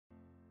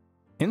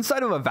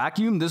inside of a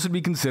vacuum, this would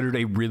be considered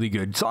a really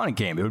good Sonic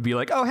game. It would be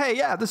like, oh, hey,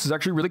 yeah, this is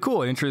actually really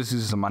cool. It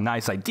introduces some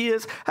nice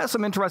ideas, has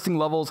some interesting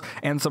levels,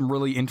 and some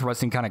really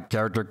interesting kind of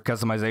character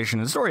customization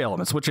and story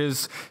elements, which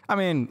is, I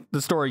mean,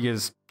 the story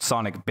is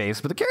Sonic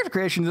based, but the character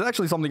creation is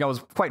actually something I was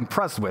quite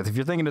impressed with. If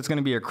you're thinking it's going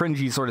to be a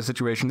cringy sort of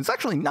situation, it's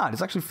actually not.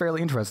 It's actually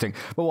fairly interesting,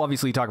 but we'll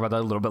obviously talk about that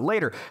a little bit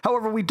later.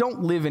 However, we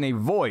don't live in a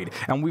void,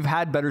 and we've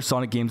had better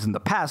Sonic games in the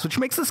past, which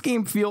makes this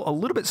game feel a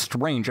little bit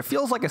strange. It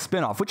feels like a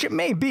spin-off, which it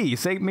may be.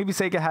 Maybe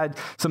Sega had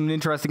some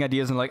interesting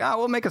ideas and like, oh,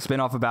 we'll make a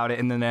spin-off about it,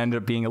 and then it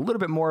ended up being a little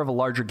bit more of a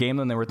larger game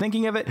than they were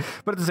thinking of it,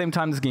 but at the same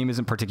time, this game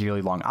isn't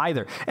particularly long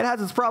either. It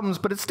has its problems,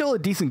 but it's still a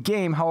decent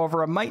game.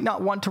 However, I might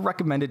not want to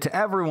recommend it to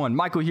everyone.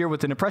 Michael here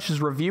with an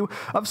impressions review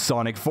of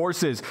Sonic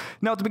Forces.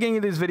 Now, at the beginning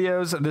of these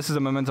videos, this is a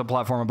Momentum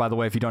platformer, by the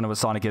way. If you don't know what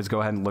Sonic is, go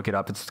ahead and look it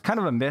up. It's kind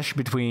of a mesh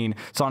between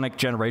Sonic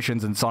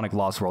Generations and Sonic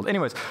Lost World.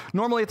 Anyways,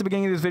 normally at the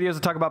beginning of these videos, I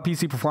talk about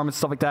PC performance,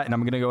 stuff like that, and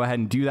I'm going to go ahead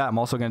and do that. I'm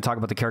also going to talk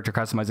about the character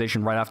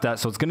customization right after that,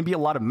 so it's going to be a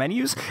lot of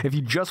menus. If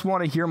you just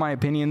want to hear my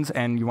opinions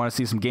and you want to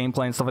see some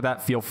gameplay and stuff like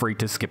that, feel free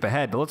to skip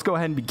ahead. But let's go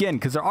ahead and begin,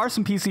 because there are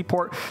some PC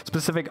port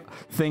specific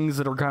things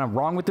that are kind of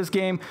wrong with this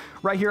game.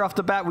 Right here off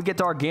the bat, we get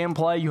to our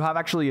gameplay. You have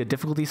actually a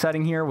difficulty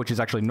setting here, which is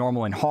actually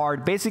normal and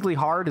hard. Basically,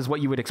 hard is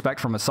what you would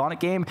expect from a Sonic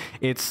game.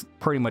 It's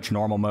pretty much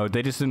normal mode.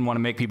 They just didn't want to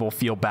make people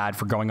feel bad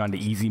for going on to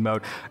easy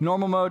mode.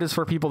 Normal mode is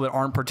for people that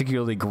aren't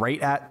particularly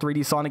great at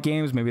 3D Sonic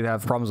games. Maybe they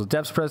have problems with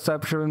depth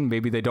perception.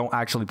 Maybe they don't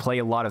actually play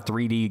a lot of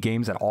 3D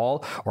games at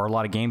all, or a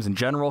lot of games in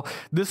general.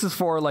 This is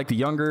for like the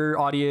younger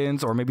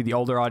audience, or maybe the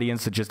older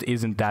audience that just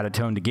isn't that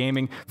attuned to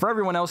gaming. For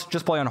everyone else,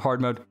 just play on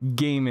hard mode.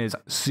 Game is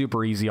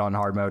super easy on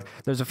hard mode.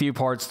 There's a few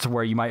parts to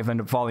where you might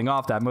end up falling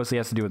off. That mostly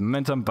has to do with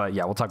momentum, but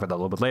yeah, we'll talk about that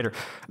a little bit later.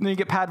 And then you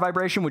get pad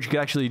vibration, which you can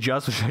actually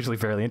adjust, which is actually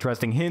fairly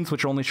interesting. Hints,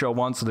 which only show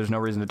once, so there's no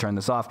reason to turn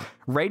this off.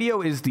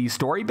 Radio is the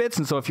story bits,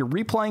 and so if you're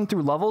replaying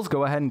through levels,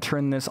 go ahead and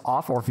turn this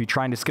off, or if you're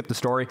trying to skip the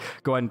story,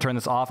 go ahead and turn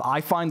this off.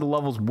 I find the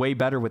levels way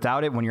better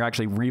without it when you're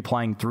actually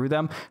replaying through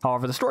them.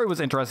 However, the story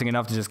was interesting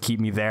enough to just keep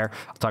me there.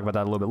 I'll talk about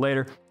that a little bit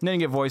later. And then you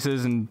get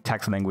voices and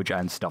text language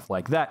and stuff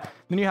like that.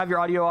 Then you have your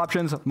audio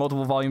options,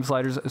 multiple volume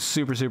sliders,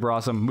 super, super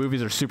awesome.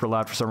 Movies are super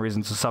loud for some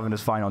reason, so 7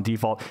 is fine on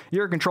default.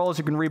 Your controls,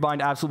 you can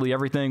rebind absolutely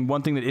everything.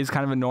 One thing that is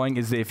kind of annoying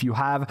is that if you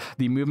have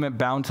the movement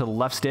bound to the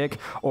left stick,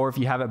 or if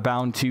you have it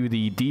bound to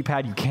the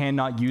D-pad, you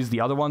cannot use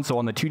the other one. So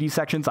on the 2D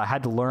sections, I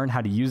had to learn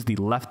how to use the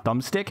left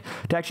thumbstick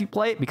to actually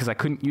play it because I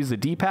couldn't use the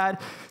D-pad.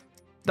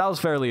 That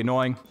was fairly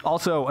annoying.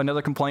 Also,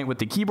 another complaint with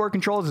the keyboard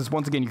controls is,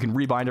 once again, you can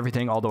rebind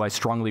everything, although I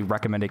strongly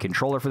recommend a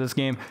controller for this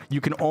game.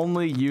 You can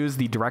only use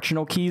the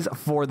directional keys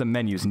for the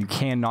menus, and you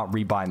cannot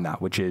rebind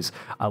that, which is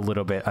a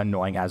little bit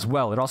annoying as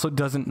well. It also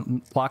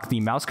doesn't lock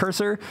the mouse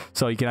cursor,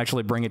 so you can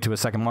actually bring it to a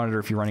second monitor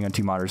if you're running on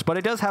 2 monitors. But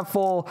it does have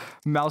full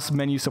mouse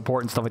menu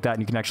support and stuff like that,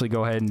 and you can actually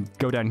go ahead and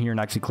go down here and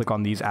actually click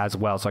on these as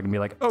well, so I can be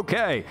like,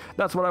 okay,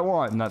 that's what I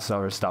want, and that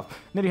sort of stuff. And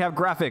then you have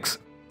graphics.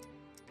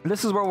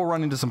 This is where we'll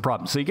run into some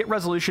problems. So you get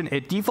resolution.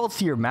 It defaults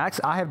to your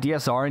max. I have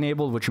DSR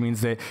enabled, which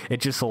means that it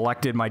just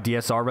selected my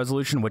DSR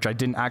resolution, which I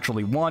didn't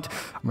actually want.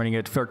 I'm running it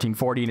at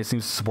 1340, and it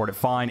seems to support it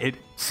fine. It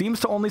seems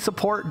to only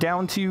support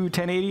down to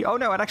 1080. Oh,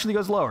 no, it actually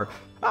goes lower.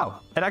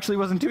 Oh, it actually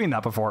wasn't doing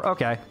that before.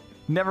 Okay.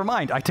 Never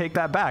mind, I take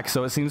that back.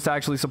 So it seems to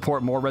actually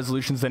support more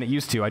resolutions than it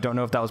used to. I don't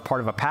know if that was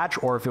part of a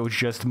patch or if it was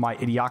just my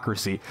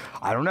idiocracy.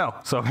 I don't know.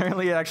 So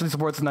apparently it actually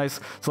supports a nice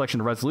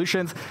selection of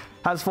resolutions.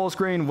 Has full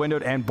screen,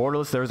 windowed, and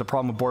borderless. There is a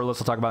problem with borderless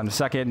I'll talk about in a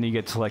second. And you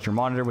get to select your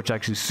monitor, which is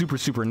actually super,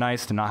 super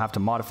nice to not have to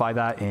modify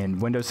that in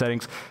Windows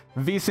settings.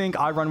 VSync,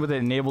 I run with it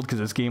enabled because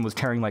this game was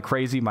tearing like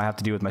crazy. Might have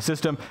to do with my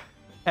system.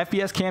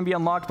 FPS can be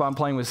unlocked, but I'm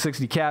playing with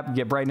 60 cap. You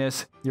get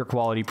brightness, your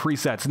quality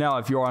presets. Now,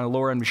 if you're on a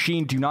lower end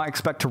machine, do not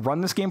expect to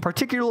run this game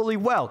particularly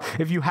well.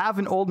 If you have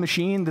an old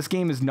machine, this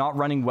game is not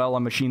running well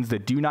on machines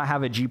that do not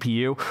have a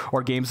GPU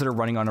or games that are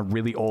running on a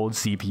really old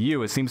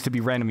CPU. It seems to be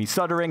randomly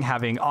stuttering,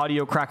 having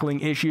audio crackling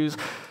issues.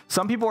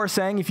 Some people are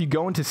saying if you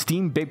go into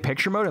Steam Big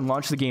Picture mode and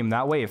launch the game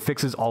that way, it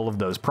fixes all of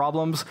those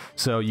problems.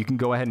 So you can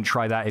go ahead and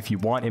try that if you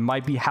want. It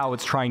might be how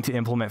it's trying to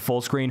implement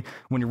full screen.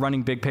 When you're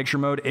running Big Picture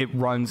mode, it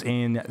runs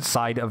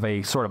inside of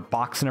a sort of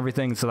box and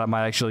everything, so that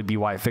might actually be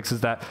why it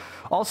fixes that.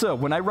 Also,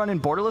 when I run in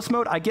borderless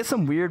mode, I get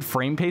some weird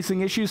frame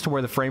pacing issues to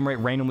where the frame rate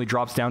randomly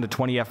drops down to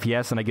 20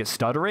 FPS and I get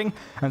stuttering,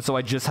 and so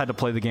I just had to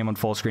play the game on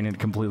full screen and it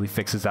completely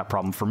fixes that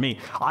problem for me.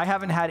 I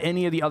haven't had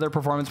any of the other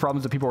performance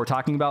problems that people were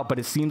talking about, but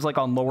it seems like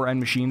on lower end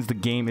machines, the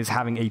game is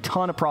having a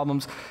ton of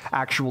problems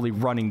actually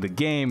running the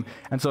game,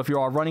 and so if you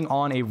are running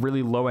on a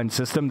really low end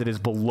system that is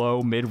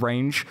below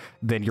mid-range,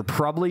 then you're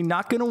probably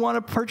not going to want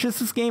to purchase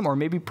this game, or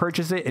maybe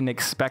purchase it and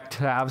expect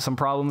to have some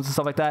problems and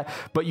stuff like that.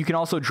 But you can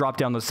also drop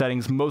down those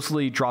settings,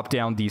 mostly drop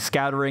down the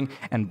scattering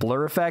and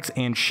blur effects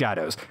and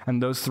shadows,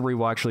 and those 3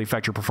 will actually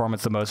affect your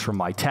performance the most from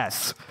my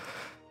tests.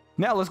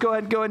 Now let's go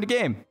ahead and go into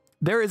game.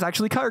 there is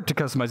actually character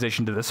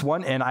customization to this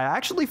one, and I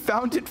actually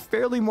found it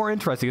fairly more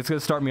interesting. It's going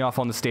to start me off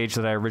on the stage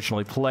that I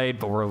originally played,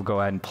 but we'll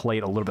go ahead and play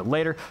it a little bit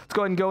later. Let's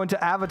go ahead and go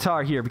into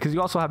avatar here, because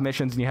you also have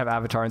missions and you have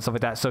avatar and stuff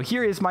like that. So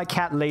here is my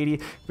cat lady.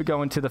 If we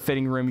go into the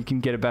fitting room, you can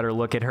get a better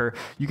look at her.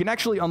 You can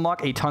actually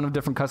unlock a ton of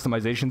different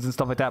customizations and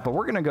stuff like that, but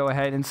we're going to go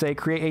ahead and say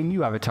create a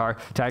new avatar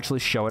to actually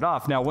show it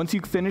off. Now, once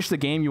you finish the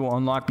game, you will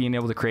unlock being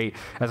able to create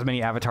as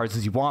many avatars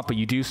as you want, but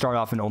you do start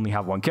off and only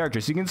have one character.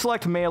 So you can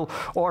select male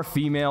or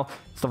female,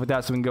 stuff like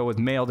that. So we can go with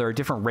male. There are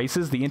different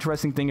races. The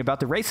interesting thing about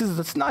the races is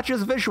it's not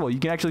just visual. You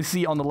can actually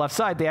see on the left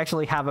side, they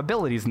actually have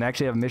abilities and they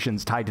actually have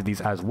missions tied to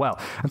these as well.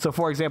 And so,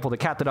 for example, the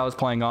cat that I was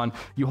playing on,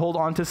 you hold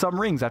on to some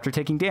rings after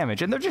taking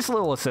damage, and they're just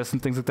little assists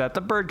and things like that.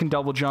 The bird can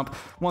double jump.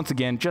 Once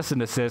again, just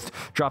an assist.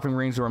 Dropping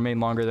rings will remain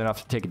longer than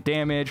enough to take a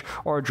damage,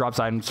 or drops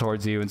items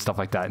towards you and stuff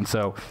like that. And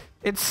so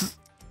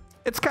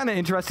it's kind of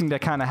interesting to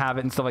kind of have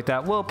it and stuff like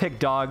that. We'll pick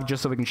dog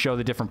just so we can show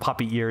the different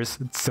puppy ears.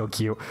 It's so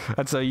cute.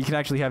 And so you can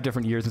actually have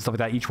different ears and stuff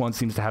like that. Each one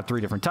seems to have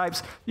 3 different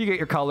types. You get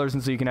your colors,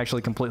 and so you can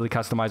actually completely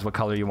customize what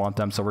color you want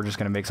them. So we're just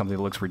going to make something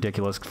that looks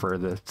ridiculous for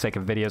the sake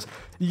of videos.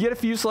 You get a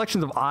few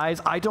selections of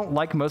eyes. I don't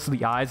like most of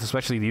the eyes,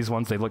 especially these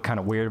ones. They look kind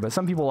of weird, but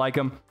some people like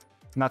them.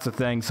 And that's the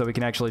thing. So we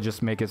can actually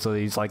just make it so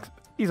he's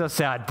a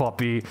sad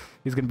puppy.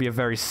 He's going to be a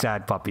very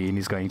sad puppy, and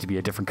he's going to be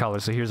a different color.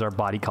 So here's our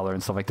body color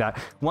and stuff like that.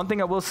 One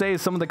thing I will say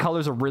is some of the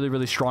colors are really,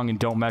 really strong and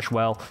don't mesh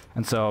well.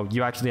 And so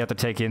you actually have to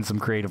take in some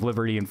creative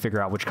liberty and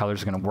figure out which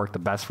colors are going to work the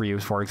best for you.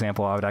 For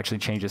example, I would actually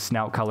change his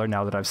snout color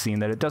now that I've seen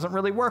that it doesn't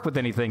really work with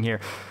anything here.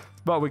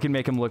 But we can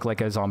make him look like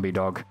a zombie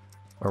dog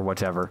or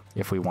whatever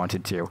if we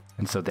wanted to.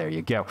 And so there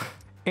you go.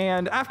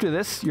 And after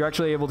this, you're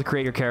actually able to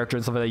create your character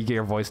and stuff like that. You get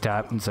your voice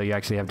tap, and so you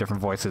actually have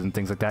different voices and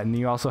things like that. And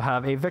you also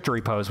have a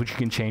victory pose, which you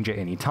can change at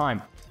any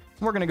time.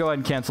 We're going to go ahead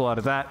and cancel out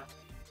of that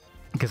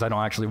because I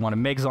don't actually want to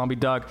make zombie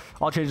dog.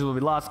 All changes will be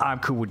lost. I'm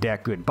cool with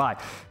that. Goodbye.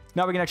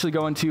 Now we can actually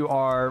go into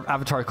our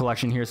avatar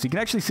collection here. So you can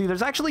actually see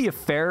there's actually a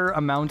fair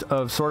amount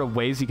of sort of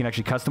ways you can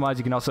actually customize.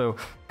 You can also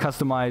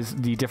customize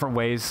the different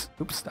ways.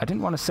 Oops, I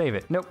didn't want to save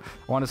it. Nope,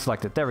 I want to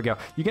select it. There we go.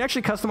 You can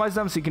actually customize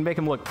them so you can make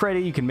them look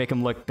pretty. You can make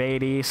them look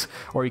badass,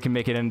 or you can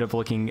make it end up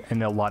looking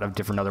in a lot of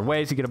different other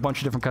ways. You get a bunch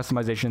of different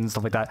customizations,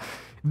 stuff like that.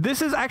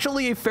 This is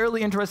actually a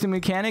fairly interesting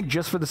mechanic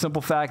just for the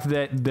simple fact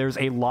that there's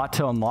a lot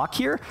to unlock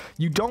here.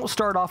 You don't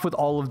start off with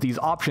all of these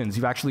options.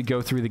 You actually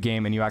go through the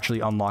game and you actually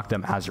unlock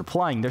them as you're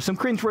playing. There's some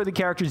cringeworthy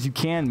characters you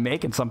can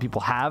make, and some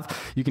people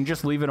have. You can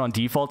just leave it on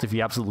default if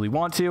you absolutely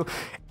want to,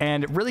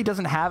 and it really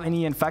doesn't have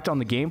any effect on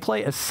the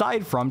gameplay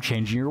aside from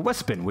changing your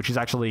Wispin, which is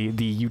actually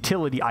the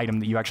utility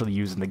item that you actually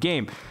use in the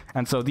game.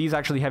 And so these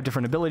actually have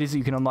different abilities that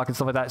you can unlock and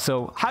stuff like that.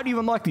 So how do you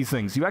unlock these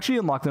things? You actually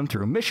unlock them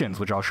through missions,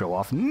 which I'll show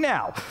off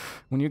now.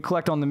 When you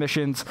collect on the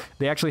missions,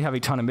 they actually have a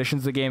ton of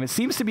missions in the game. It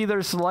seems to be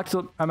there's a select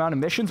amount of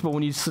missions, but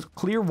when you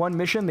clear one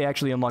mission, they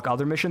actually unlock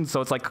other missions.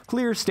 So it's like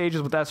clear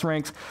stages with S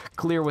ranks,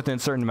 clear within a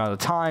certain amount of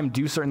time,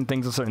 do certain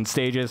things at certain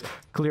stages,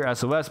 clear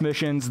SOS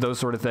missions, those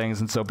sort of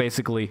things. And so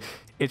basically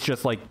it's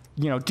just like,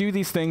 you know, do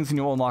these things and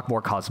you'll unlock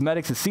more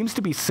cosmetics. It seems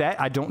to be set.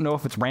 I don't know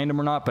if it's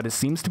random or not, but it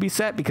seems to be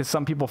set because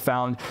some people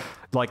found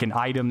like an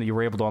item that you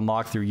were able to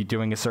unlock through you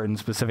doing a certain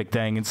specific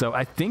thing. And so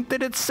I think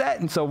that it's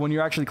set. And so when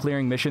you're actually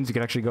clearing missions, you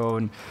can actually go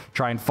and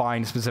try and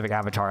find specific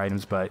avatar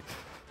items. But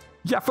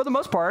yeah, for the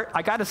most part,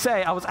 I gotta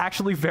say, I was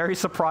actually very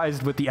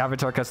surprised with the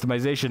avatar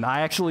customization. I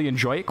actually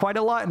enjoy it quite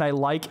a lot, and I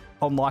like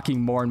unlocking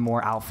more and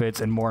more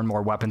outfits and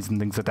more weapons and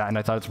things like that, and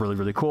I thought it's really,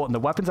 really cool. And the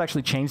weapons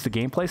actually changed the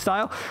gameplay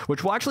style,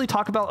 which we'll actually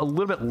talk about a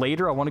little bit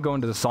later. I want to go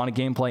into the Sonic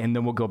gameplay, and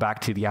then we'll go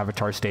back to the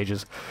avatar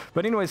stages.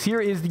 But anyways,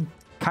 here is the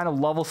kind of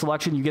level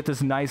selection. You get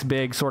this nice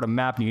big sort of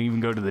map, and you can even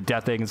go to the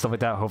Death Egg and stuff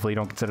like that. Hopefully you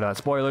don't consider that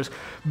spoilers.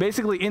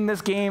 Basically, in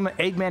this game,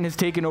 Eggman has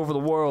taken over the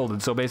world,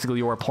 and so basically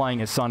you are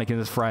playing as Sonic and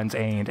his friends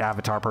and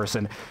Avatar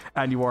person,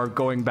 and you are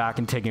going back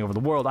and taking over the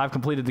world. I've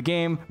completed the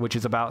game, which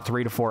is about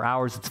 3 to 4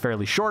 hours. It's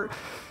fairly short,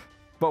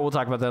 but we'll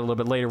talk about that a little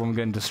bit later when we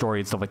get into story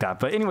and stuff like that.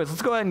 But anyways,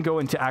 let's go ahead and go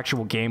into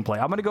actual gameplay.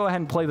 I'm going to go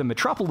ahead and play the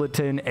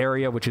Metropolitan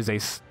area, which is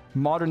a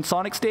modern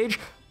Sonic stage,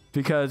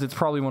 because it's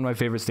probably one of my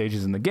favorite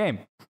stages in the game.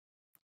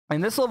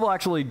 And this level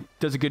actually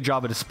does a good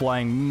job of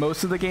displaying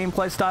most of the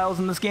gameplay styles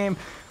in this game.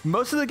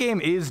 Most of the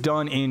game is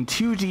done in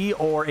 2D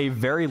or a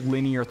very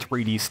linear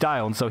 3D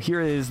style. And so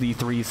here is the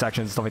 3D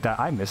sections and stuff like that.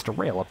 I missed a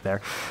rail up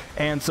there.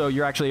 And so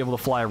you're actually able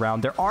to fly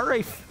around. There are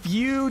a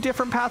few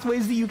different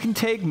pathways that you can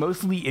take,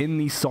 mostly in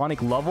the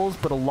Sonic levels,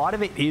 but a lot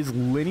of it is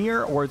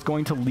linear, or it's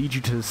going to lead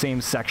you to the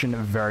same section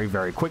very,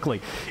 very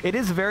quickly. It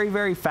is very,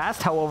 very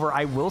fast. However,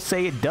 I will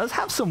say it does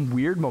have some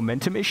weird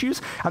momentum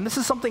issues. And this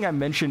is something I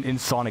mentioned in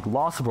Sonic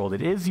Lost World.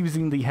 It is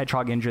using the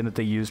Hedgehog engine that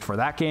they used for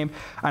that game.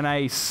 And I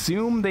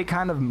assume they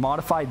kind of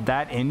modified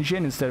that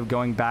engine instead of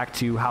going back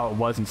to how it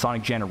was in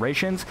Sonic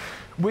Generations,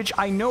 which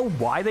I know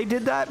why they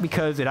did that,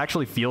 because it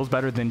actually feels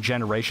better than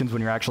Generations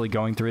when you're actually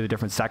going through the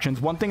different sections.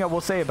 One thing I will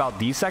say about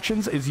these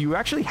sections is you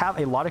actually have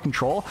a lot of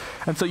control,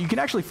 and so you can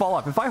actually fall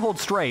off. If I hold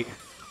straight,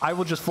 I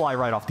will just fly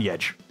right off the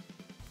edge.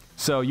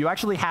 So you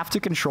actually have to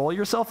control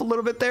yourself a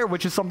little bit there,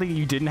 which is something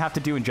you didn't have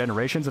to do in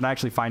Generations, and I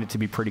actually find it to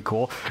be pretty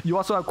cool. You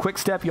also have Quick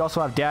Step, you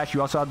also have Dash,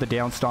 you also have the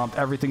down stomp,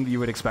 everything that you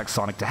would expect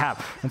Sonic to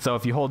have. And so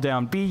if you hold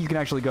down B, you can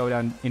actually go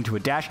down into a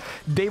dash.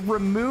 They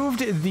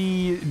removed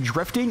the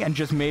drifting and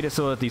just made it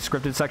so that the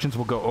scripted sections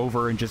will go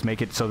over and just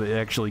make it so that it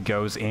actually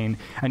goes in,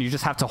 and you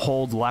just have to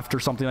hold left or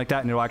something like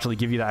that, and it'll actually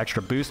give you that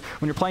extra boost.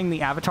 When you're playing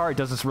the Avatar, it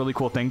does this really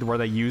cool thing to where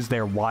they use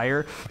their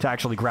wire to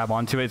actually grab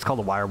onto it. It's called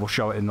a wire. We'll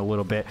show it in a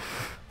little bit.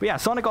 But yeah,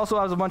 Sonic also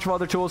has a bunch of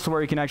other tools to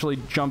where you can actually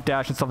jump,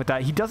 dash, and stuff like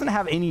that. He doesn't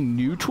have any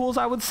new tools,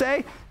 I would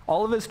say.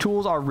 All of his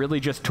tools are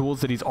really just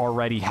tools that he's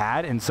already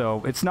had, and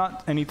so it's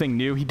not anything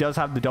new. He does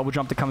have the double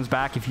jump that comes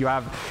back. If you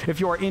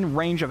are in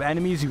range of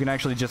enemies, you can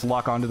actually just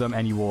lock onto them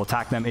and you will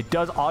attack them. It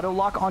does auto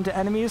lock onto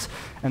enemies,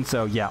 and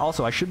so yeah,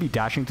 also I should be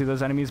dashing through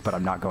those enemies, but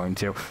I'm not going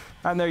to.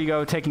 And there you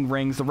go, taking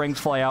rings. The rings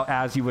fly out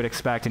as you would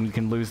expect, and you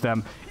can lose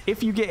them.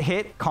 If you get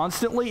hit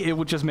constantly, it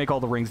will just make all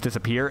the rings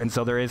disappear, and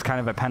so there is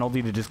kind of a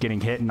penalty to just getting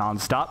hit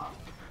non-stop.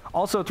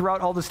 Also, throughout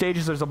all the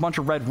stages, there's a bunch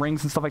of red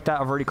rings and stuff like that.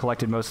 I've already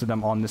collected most of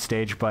them on this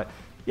stage, but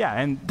yeah,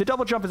 and the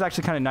double jump is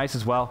actually kind of nice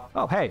as well.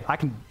 Oh, hey, I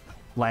can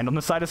land on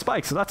the side of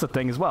spikes, so that's a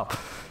thing as well.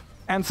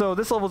 And so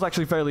this level is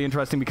actually fairly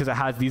interesting because it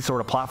has these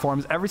sort of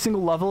platforms. Every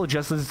single level,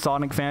 just as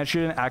Sonic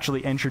Fashion,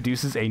 actually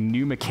introduces a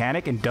new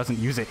mechanic and doesn't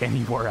use it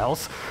anywhere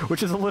else,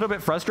 which is a little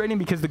bit frustrating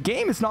because the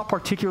game is not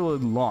particularly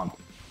long.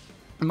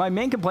 My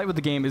main complaint with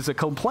the game is a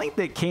complaint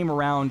that came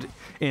around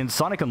in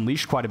Sonic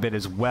Unleashed quite a bit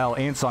as well,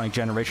 and Sonic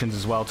Generations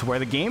as well, to where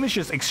the game is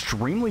just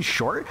extremely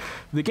short.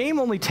 The game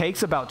only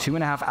takes about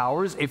 2.5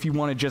 hours if you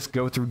want to just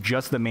go through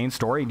just the main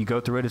story and you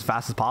go through it as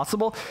fast as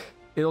possible.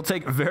 It'll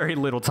take very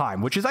little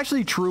time, which is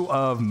actually true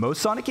of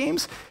most Sonic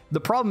games.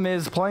 The problem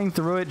is playing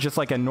through it just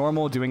like a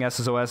normal, doing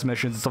SSOS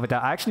missions and stuff like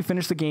that. I actually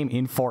finished the game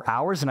in 4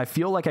 hours, and I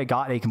feel like I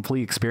got a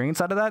complete experience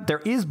out of that.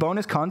 There is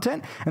bonus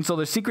content, and so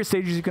there's secret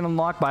stages you can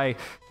unlock by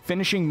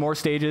finishing more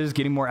stages,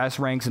 getting more S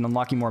ranks, and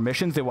unlocking more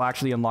missions. They will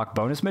actually unlock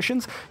bonus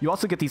missions. You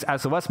also get these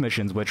SOS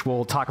missions, which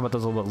we'll talk about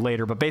those a little bit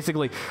later. But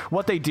basically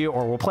what they do,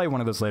 or we'll play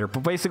one of those later,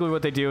 but basically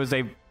what they do is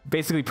they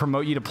basically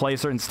promote you to play a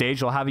certain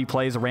stage. They'll have you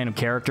play as a random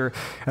character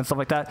and stuff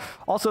like that.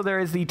 Also, there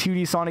is the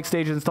 2D Sonic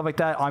stages and stuff like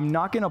that. I'm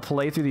not going to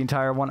play through the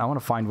entire one. I want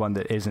to find one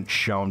that isn't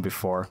shown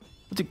before.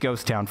 Let's do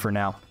Ghost Town for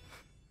now.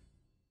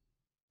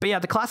 But yeah,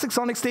 the classic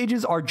Sonic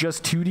stages are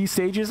just 2D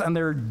stages, and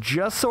they're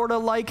just sort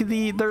of like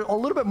they're a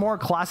little bit more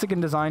classic in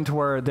design to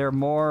where they're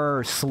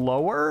more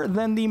slower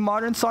than the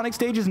modern Sonic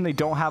stages, and they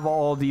don't have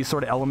all these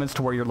sort of elements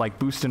to where you're like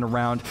boosting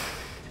around.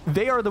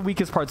 They are the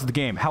weakest parts of the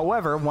game.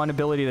 However, one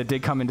ability that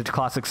did come into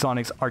classic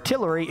Sonic's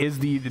artillery is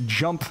the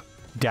jump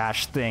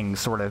dash thing,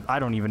 sort of. I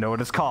don't even know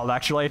what it's called,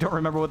 actually. I don't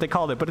remember what they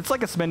called it, but it's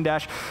like a spin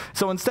dash.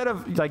 So instead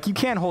of, like, you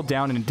can't hold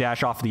down and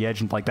dash off the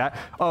edge and like that.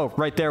 Oh,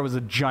 right there was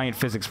a giant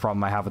physics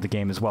problem I have with the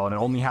game as well, and it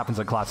only happens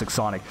in classic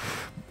Sonic.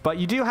 But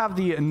you do have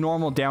the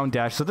normal down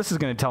dash, so this is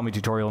going to tell me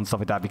tutorial and stuff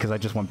like that because I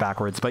just went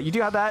backwards. But you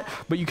do have that,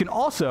 but you can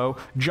also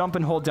jump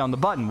and hold down the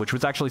button, which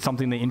was actually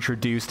something they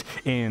introduced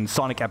in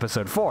Sonic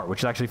Episode 4, which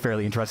is actually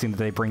fairly interesting that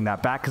they bring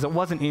that back because it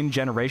wasn't in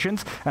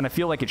Generations, and I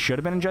feel like it should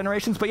have been in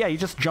Generations. But yeah, you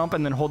just jump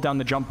and then hold down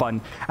the jump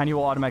button, and you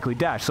will automatically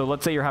dash. So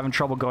let's say you're having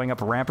trouble going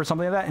up a ramp or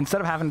something like that.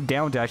 Instead of having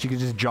down dash, you can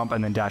just jump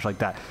and then dash like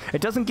that.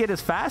 It doesn't get as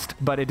fast,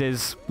 but it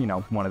is, you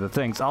know, one of the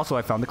things. Also,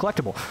 I found the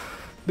collectible.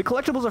 The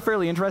collectibles are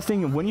fairly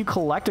interesting. When you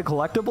collect a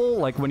collectible,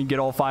 like when you get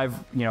all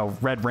 5, you know,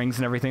 red rings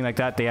and everything like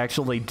that, they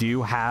actually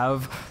do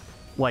have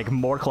like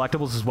more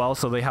collectibles as well.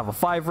 So they have a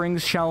 5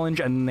 rings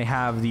challenge, and then they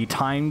have the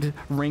timed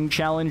ring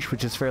challenge,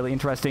 which is fairly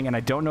interesting. And I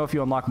don't know if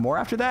you unlock more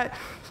after that.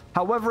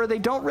 However, they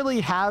don't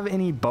really have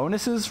any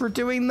bonuses for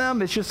doing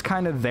them. It's just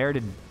kind of there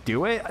to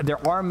do it.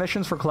 There are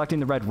missions for collecting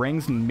the red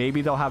rings, and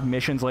maybe they'll have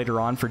missions later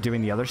on for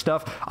doing the other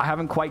stuff. I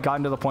haven't quite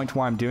gotten to the point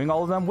where I'm doing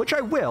all of them, which I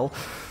will.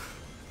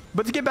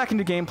 But to get back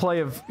into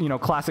gameplay of, you know,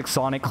 classic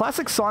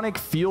Sonic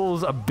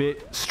feels a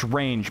bit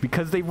strange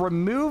because they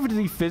removed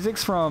the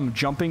physics from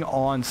jumping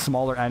on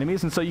smaller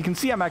enemies. And so you can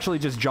see I'm actually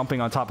just jumping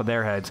on top of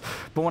their heads.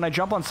 But when I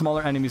jump on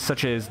smaller enemies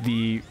such as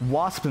the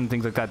wasps and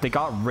things like that, they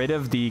got rid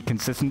of the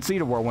consistency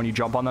to where when you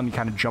jump on them, you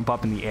kind of jump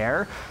up in the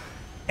air.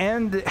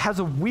 And it has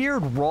a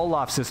weird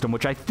roll-off system,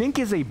 which I think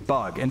is a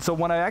bug. And so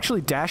when I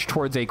actually dashed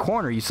towards a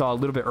corner, you saw a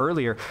little bit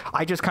earlier,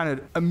 I just kind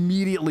of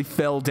immediately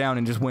fell down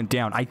and just went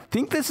down. I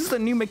think this is the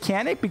new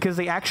mechanic because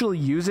they actually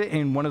use it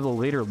in one of the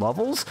later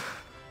levels.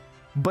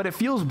 But it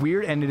feels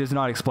weird, and it is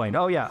not explained.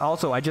 Oh, yeah.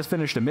 Also, I just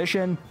finished a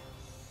mission.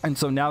 And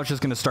so now it's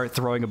just going to start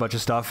throwing a bunch of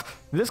stuff.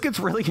 This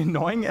gets really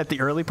annoying at the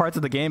early parts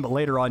of the game, but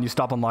later on you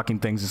stop unlocking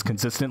things as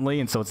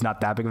consistently, and so it's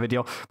not that big of a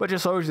deal. But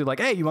just shows you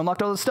like, hey, you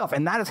unlocked all this stuff,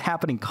 and that is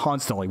happening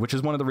constantly, which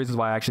is one of the reasons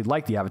why I actually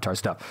like the Avatar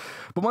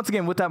stuff. But once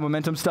again, with that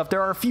momentum stuff,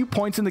 there are a few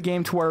points in the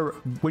game to where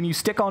when you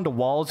stick onto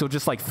walls, you'll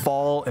just like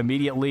fall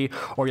immediately,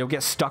 or you'll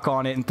get stuck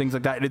on it and things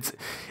like that.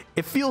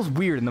 It feels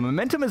weird, and the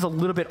momentum is a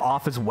little bit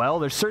off as well.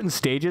 There's certain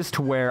stages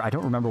to where I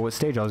don't remember what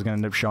stage I was going to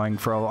end up showing.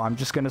 I'm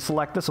just going to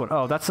select this one.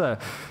 Oh, that's a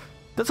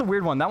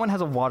weird one. That one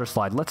has a water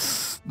slide.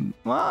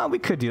 Well, we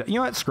could do that. You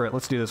know what? Screw it.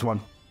 Let's do this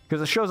one.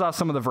 because it shows off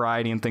some of the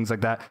variety and things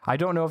like that. I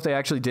don't know if they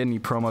actually did any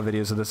promo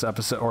videos of this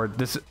episode or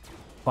this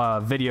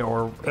video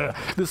or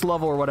this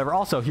level or whatever.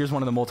 Also, here's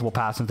one of the multiple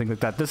paths and things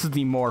like that. This is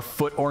the more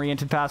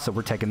foot-oriented path, so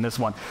we're taking this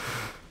one.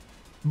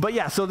 But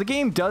yeah, so the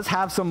game does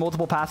have some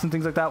multiple paths and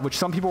things like that, which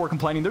some people were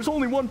complaining, there's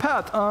only one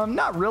path.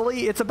 Not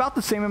really. It's about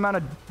the same amount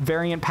of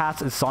variant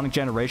paths as Sonic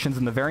Generations,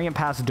 and the variant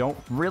paths don't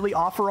really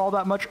offer all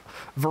that much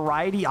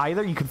variety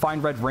either. You can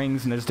find red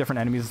rings, and there's different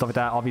enemies and stuff like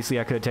that. Obviously,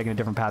 I could have taken a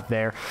different path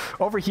there.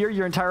 Over here,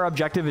 your entire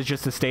objective is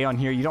just to stay on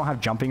here. You don't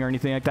have jumping or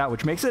anything like that,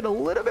 which makes it a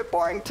little bit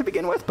boring to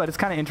begin with, but it's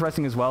kind of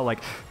interesting as well, like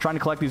trying to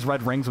collect these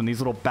red rings when these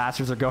little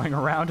bastards are going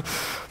around.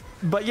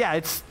 But yeah,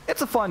 it's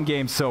a fun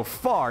game so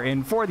far,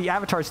 and for the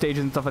avatar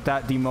stages and stuff like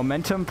that, the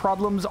momentum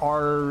problems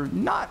are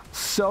not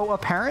so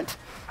apparent.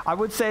 I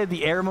would say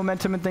the air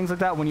momentum and things like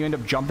that when you end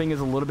up jumping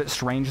is a little bit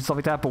strange and stuff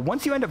like that, but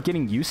once you end up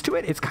getting used to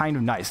it, it's kind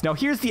of nice. Now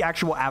here's the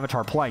actual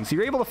avatar playing. So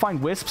you're able to find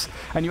wisps,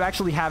 and you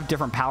actually have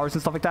different powers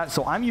and stuff like that.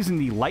 So I'm using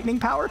the lightning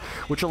power,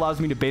 which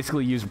allows me to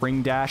basically use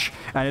ring dash,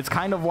 and it's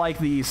kind of like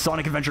the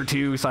Sonic Adventure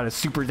 2 side of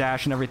super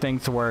dash and everything,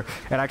 to where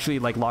it actually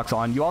like locks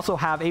on. You also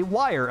have a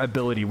wire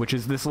ability, which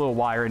is this little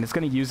wire, and it's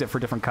going to use it for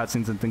different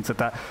cutscenes and things like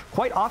that.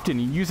 Quite often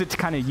you use it to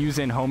kind of use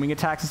in homing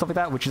attacks and stuff like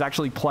that, which is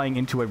actually playing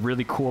into a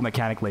really cool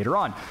mechanic later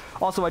on.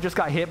 Also, I just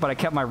got hit, but I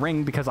kept my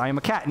ring because I am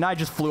a cat, and I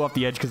just flew off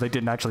the edge because I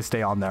didn't actually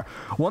stay on there.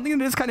 One thing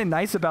that is kind of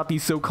nice about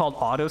these so-called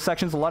auto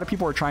sections, a lot of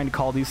people are trying to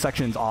call these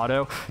sections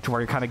auto, to where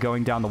you're kind of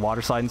going down the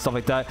water slide and stuff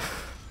like that.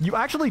 You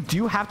actually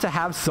do have to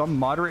have some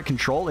moderate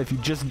control. If you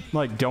just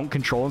like don't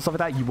control and stuff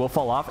like that, you will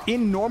fall off.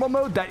 In normal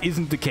mode, that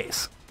isn't the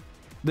case.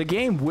 The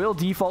game will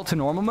default to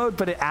normal mode,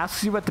 but it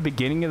asks you at the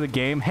beginning of the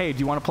game, hey, do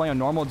you want to play on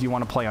normal? Do you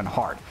want to play on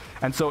hard?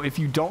 And so if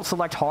you don't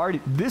select hard,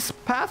 this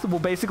path will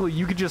basically,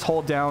 you could just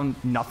hold down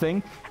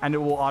nothing and it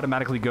will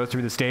automatically go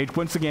through the stage.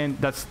 Once again,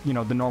 that's, you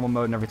know, the normal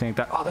mode and everything like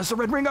that. Oh, there's a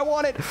red ring. I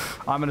want it.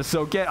 I'm going to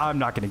soak it. I'm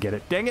not going to get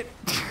it. Dang it.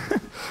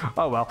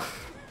 Oh, well.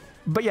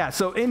 But yeah,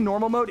 so in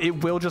normal mode,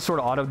 it will just sort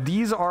of auto.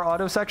 These are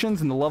auto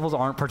sections, and the levels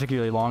aren't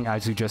particularly long,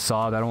 as you just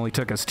saw. That only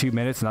took us 2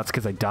 minutes, and that's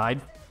because I died.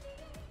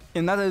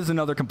 And that is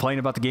another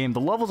complaint about the game.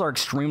 The levels are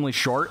extremely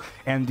short,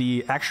 and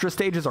the extra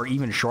stages are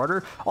even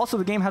shorter. Also,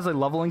 the game has a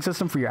leveling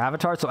system for your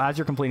avatar, so as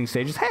you're completing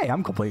stages, hey,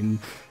 I'm completing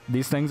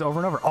these things over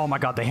and over. Oh my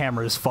god, the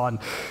hammer is fun.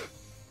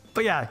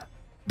 But yeah,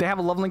 they have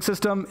a leveling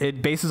system.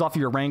 It bases off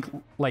of your rank.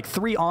 Like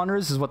 3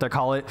 honors is what they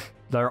call it.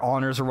 Their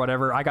honors or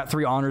whatever. I got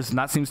 3 honors, and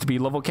that seems to be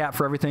level cap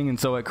for everything, and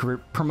so it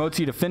promotes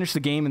you to finish the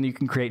game, and you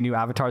can create new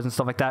avatars and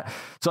stuff like that.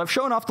 So I've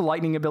shown off the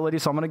lightning ability,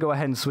 so I'm going to go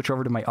ahead and switch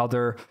over to my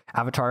other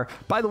avatar.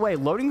 By the way,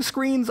 loading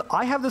screens,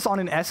 I have this on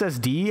an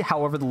SSD.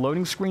 However, the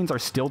loading screens are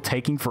still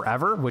taking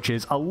forever, which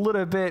is a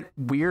little bit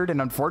weird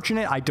and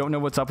unfortunate. I don't know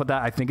what's up with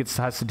that. I think it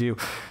has to do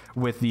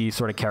with the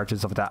sort of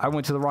characters and stuff like that. I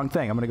went to the wrong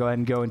thing. I'm going to go ahead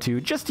and go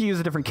into just to use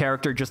a different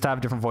character, just to have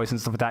a different voice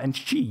and stuff like that. And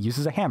she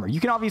uses a hammer. You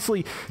can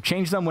obviously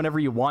change them whenever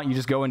you want. You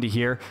just go into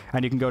here,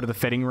 and you can go to the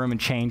fitting room and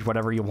change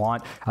whatever you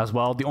want as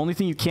well. The only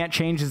thing you can't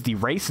change is the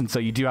race, and so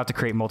you do have to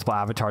create multiple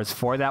avatars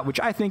for that, which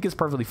I think is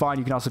perfectly fine.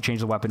 You can also change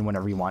the weapon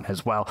whenever you want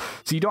as well.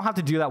 So you don't have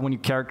to do that when you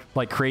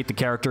create the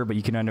character, but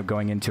you can end up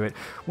going into it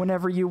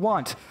whenever you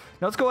want.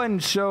 Now let's go ahead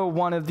and show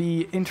one of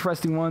the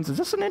interesting ones. Is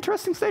this an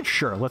interesting stage?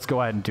 Sure, let's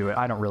go ahead and do it.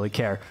 I don't really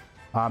care.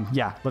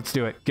 Yeah, let's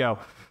do it. Go.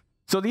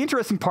 So the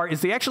interesting part is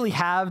they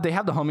have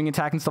the homing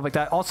attack and stuff like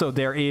that. Also,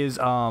 there is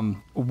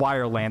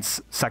wire lance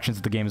sections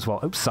of the game as well.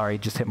 Oops, sorry,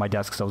 just hit my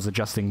desk because I was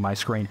adjusting my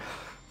screen.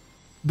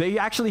 They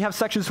actually have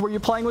sections where you're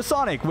playing with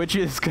Sonic, which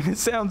is going to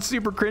sound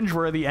super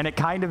cringeworthy, and it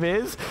kind of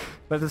is.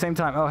 But at the same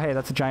time, oh, hey,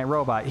 that's a giant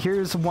robot.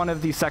 Here's one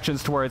of these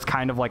sections to where it's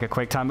kind of like a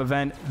QuickTime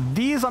event.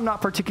 These I'm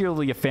not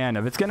particularly a fan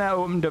of. It's going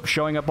to end up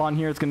showing up on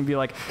here. It's going to be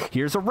like,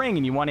 here's a ring,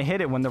 and you want to hit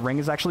it when the ring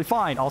is actually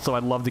fine. Also, I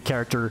love the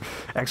character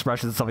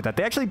expressions and stuff like that.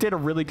 They actually did a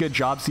really good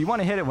job, so you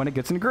want to hit it when it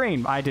gets in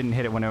green. I didn't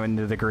hit it when it went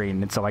into the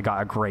green, and so I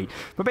got a great.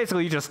 But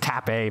basically, you just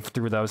tap A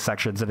through those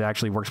sections, and it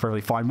actually works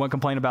perfectly fine. One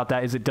complaint about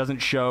that is it doesn't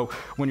show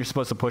when you're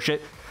supposed to push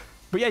it.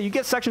 But yeah, you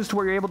get sections to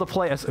where you're able to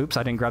play as... Oops,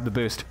 I didn't grab the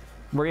boost.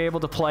 Where you're able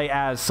to play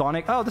as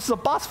Sonic. Oh, this is a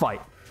boss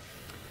fight.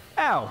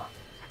 Ow.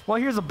 Well,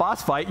 here's a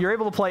boss fight. You're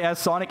able to play as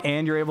Sonic,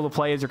 and you're able to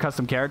play as your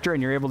custom character,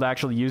 and you're able to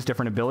actually use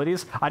different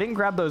abilities. I didn't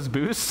grab those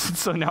boosts,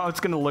 so now it's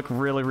going to look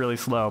really, really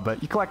slow.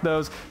 But you collect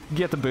those, you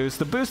get the boost.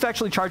 The boosts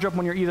actually charge up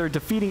when you're either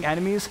defeating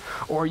enemies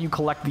or you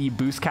collect the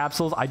boost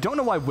capsules. I don't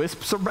know why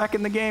wisps are back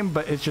in the game,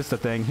 but it's just a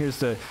thing. Here's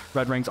the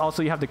red rings.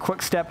 Also, you have the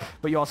quick step,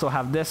 but you also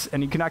have this,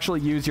 and you can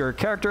actually use your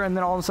character, and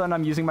then all of a sudden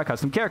I'm using my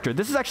custom character.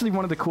 This is actually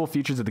one of the cool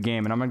features of the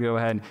game, and I'm going to go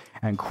ahead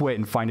and quit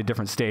and find a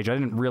different stage. I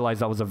didn't realize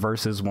that was a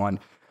versus one.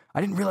 I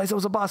didn't realize it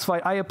was a boss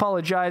fight. I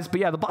apologize. But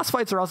yeah, the boss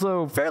fights are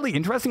also fairly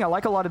interesting. I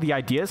like a lot of the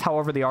ideas.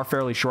 However, they are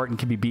fairly short and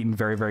can be beaten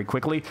very, very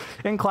quickly.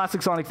 In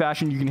classic Sonic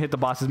fashion, you can hit the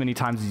boss as many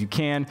times as you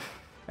can,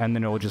 and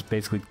then it will just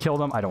basically kill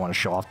them. I don't want to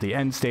show off the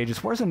end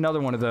stages. Where's another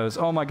one of those?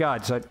 Oh my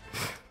god. So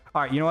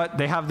All right, you know what?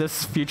 They have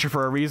this feature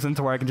for a reason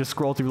to where I can just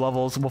scroll through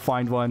levels. We'll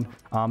find one.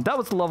 That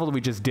was the level that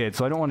we just did,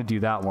 so I don't want to do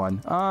that one.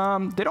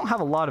 They don't have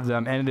a lot of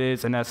them, and it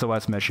is an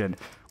SOS mission,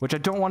 which I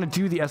don't want to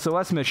do the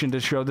SOS mission to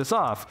show this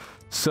off.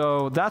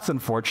 So that's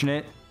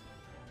unfortunate.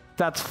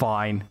 That's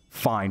fine.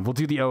 Fine. We'll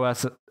do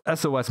the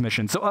SOS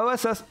mission. So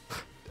OSS...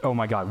 Oh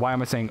my god, why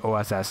am I saying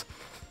OSS?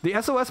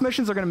 The SOS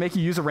missions are going to make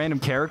you use a random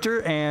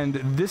character, and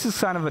this is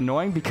kind of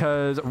annoying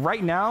because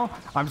right now,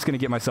 I'm just going to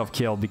get myself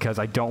killed because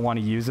I don't want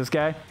to use this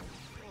guy.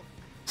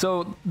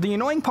 So the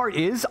annoying part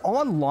is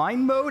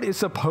online mode is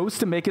supposed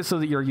to make it so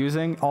that you're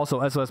using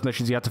also SOS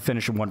missions you have to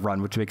finish in one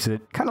run, which makes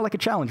it kind of like a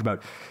challenge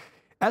mode.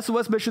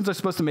 SOS missions are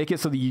supposed to make it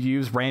so that you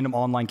use random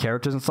online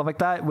characters and stuff like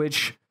that,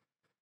 which,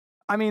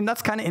 I mean,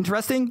 that's kind of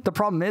interesting. The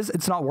problem is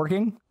it's not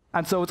working.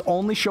 And so it's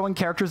only showing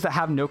characters that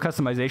have no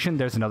customization.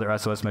 There's another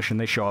SOS mission.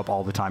 They show up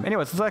all the time.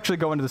 Anyways, let's actually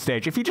go into the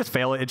stage. If you just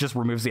fail it, it just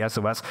removes the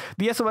SOS.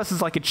 The SOS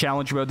is like a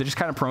challenge mode that just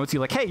kind of promotes you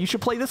like, hey, you should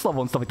play this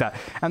level and stuff like that.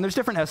 And there's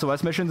different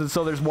SOS missions. And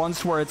so there's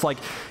ones where it's like,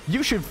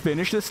 you should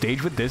finish the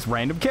stage with this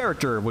random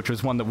character, which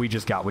was one that we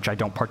just got, which I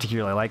don't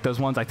particularly like those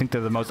ones. I think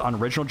they're the most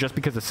unoriginal just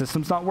because the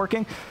system's not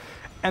working.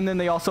 And then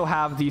they also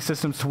have the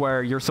systems to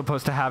where you're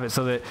supposed to have it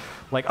so that,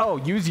 like, oh,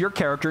 use your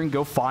character and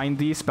go find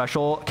the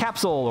special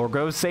capsule, or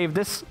go save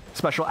this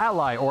special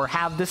ally, or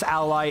have this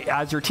ally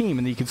as your team,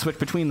 and then you can switch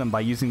between them by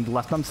using the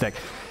left thumbstick.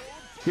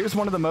 Here's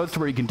one of the modes to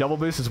where you can double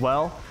boost as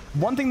well.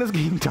 One thing this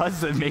game does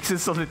that makes it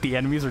so that the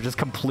enemies are just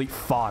complete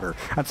fodder.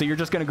 And so you're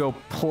just going to go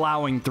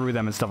plowing through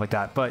them and stuff like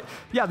that. But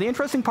yeah, the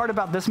interesting part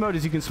about this mode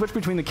is you can switch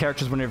between the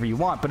characters whenever you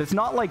want. But it's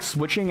not like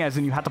switching as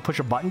in you have to push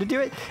a button to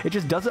do it. It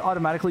just does it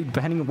automatically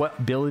depending on what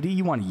ability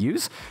you want to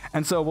use.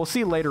 And so we'll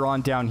see later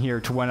on down here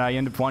to when I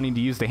end up wanting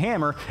to use the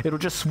hammer, it'll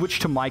just switch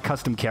to my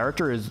custom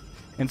character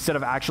instead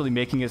of actually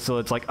making it so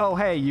it's like, oh,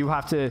 hey, you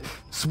have to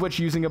switch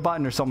using a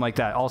button or something like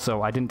that.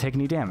 Also, I didn't take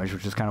any damage,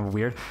 which is kind of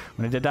weird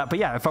when I did that. But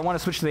yeah, if I want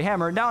to switch to the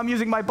hammer, now I'm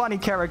using my bunny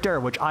character,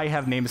 which I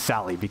have named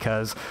Sally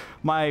because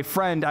my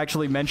friend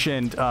actually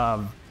mentioned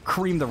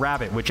Cream the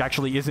rabbit, which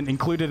actually isn't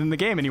included in the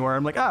game anywhere.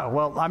 I'm like, oh,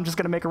 well, I'm just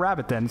going to make a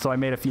rabbit then. So I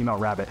made a female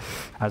rabbit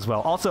as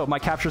well. Also, my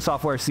capture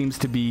software seems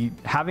to be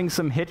having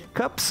some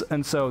hiccups,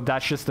 and so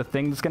that's just the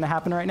thing that's going to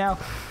happen right now.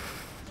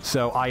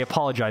 So I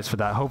apologize for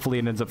that. Hopefully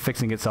it ends up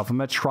fixing itself. I'm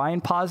going to try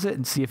and pause it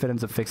and see if it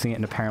ends up fixing it,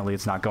 and apparently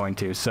it's not going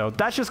to. So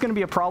that's just going to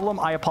be a problem.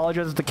 I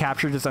apologize if the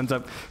capture just ends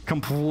up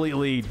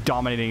completely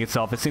dominating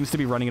itself. It seems to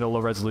be running at a low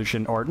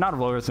resolution, or not a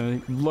low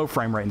resolution, low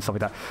frame rate and stuff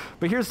like that.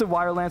 But here's the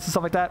wire lance and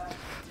stuff like that.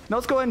 Now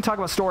let's go ahead and talk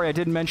about story. I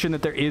did mention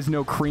that there is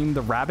no Cream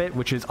the Rabbit,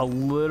 which is a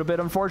little bit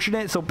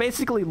unfortunate. So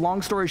basically,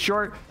 long story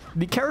short,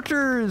 the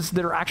characters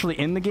that are actually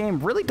in the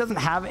game really doesn't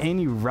have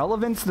any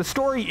relevance. The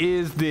story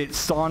is that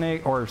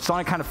Sonic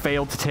kind of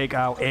failed to take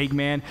out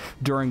Eggman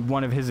during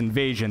one of his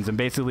invasions, and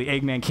basically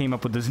Eggman came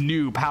up with this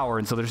new power,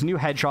 and so there's a new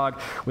hedgehog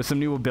with some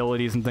new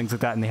abilities and things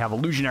like that, and they have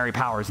illusionary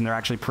powers, and they're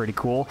actually pretty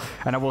cool.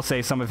 And I will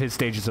say some of his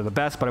stages are the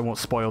best, but I won't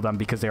spoil them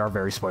because they are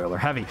very spoiler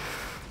heavy.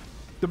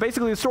 So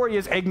basically the story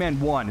is Eggman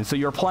won, and so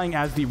you're playing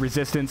as the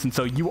Resistance, and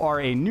so you are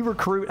a new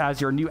recruit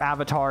as your new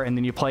avatar, and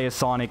then you play as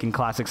Sonic in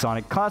Classic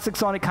Sonic. Classic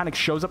Sonic kind of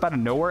shows up out of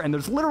nowhere, and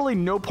there's literally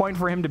no point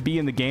for him to be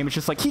in the game. It's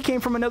just like he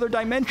came from another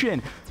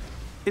dimension.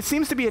 It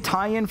seems to be a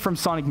tie-in from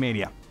Sonic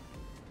Mania,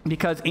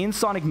 because in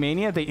Sonic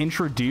Mania, they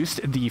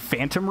introduced the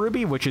Phantom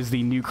Ruby, which is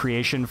the new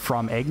creation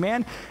from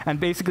Eggman, and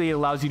basically it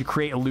allows you to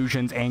create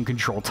illusions and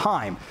control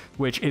time,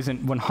 which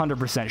isn't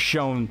 100%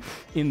 shown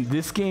in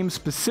this game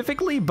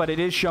specifically, but it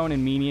is shown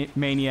in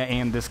Mania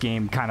and this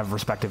game kind of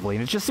respectively.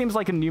 And it just seems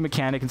like a new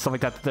mechanic and stuff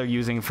like that they're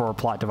using for a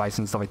plot device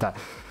and stuff like that.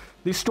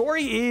 The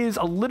story is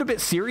a little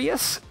bit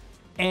serious,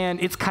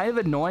 and it's kind of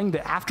annoying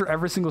that after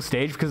every single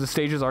stage, because the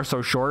stages are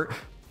so short,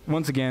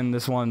 once again,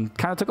 this one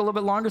kind of took a little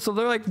bit longer, so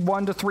they're like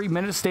 1 to 3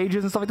 minute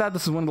stages and stuff like that.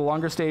 This is one of the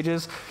longer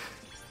stages.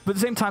 But at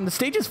the same time, the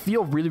stages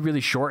feel really, really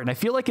short, and I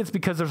feel like it's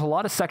because there's a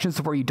lot of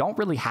sections where you don't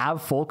really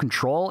have full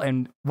control,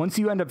 and once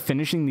you end up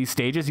finishing these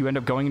stages, you end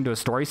up going into a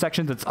story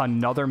section that's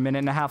another 1.5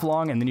 minutes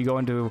long, and then you go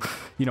into,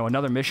 you know,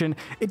 another mission.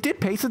 It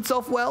did pace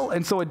itself well,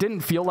 and so it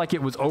didn't feel like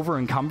it was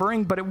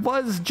over-encumbering, but it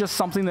was just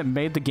something that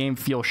made the game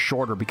feel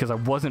shorter because I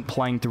wasn't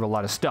playing through a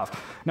lot of stuff.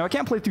 Now, I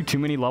can't play through too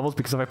many levels,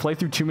 because if I play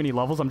through too many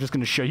levels, I'm just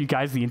going to show you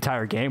guys the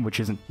entire game,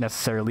 which isn't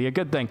necessarily a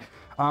good thing.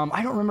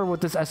 I don't remember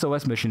what this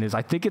SOS mission is.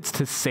 I think it's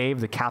to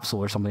save the capsule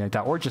or something like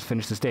that, or just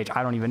finish the stage.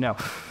 I don't even know.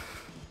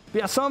 But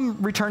yeah, some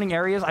returning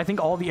areas. I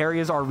think all the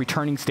areas are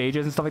returning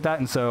stages and stuff like that,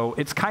 and so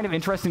it's kind of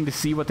interesting to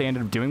see what they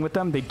ended up doing with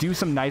them. They do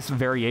some nice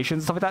variations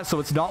and stuff like that, so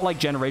it's not like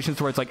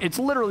Generations where it's like, it's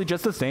literally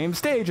just the same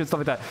stage and stuff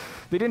like that.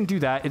 They didn't do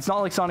that. It's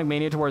not like Sonic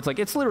Mania to where it's like,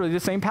 it's literally the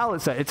same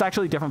palette set. It's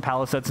actually different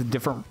palette sets and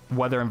different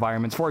weather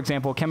environments. For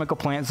example, Chemical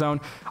Plant Zone,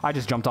 I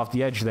just jumped off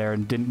the edge there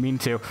and didn't mean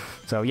to.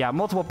 So yeah,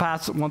 multiple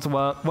paths.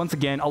 Once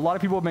again, a lot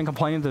of people have been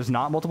complaining there's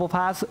not multiple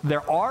paths.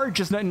 There are,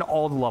 just not in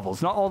all the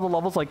levels. Not all the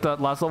levels, like the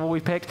last level we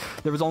picked.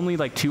 There was only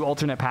like 2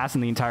 alternate paths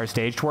in the entire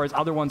stage, whereas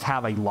other ones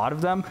have a lot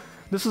of them.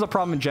 This is a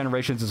problem in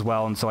Generations as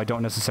well, and so I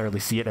don't necessarily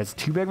see it as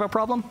too big of a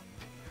problem.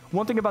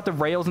 One thing about the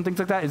rails and things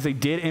like that is they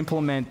did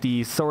implement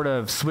the sort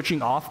of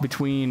switching off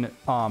between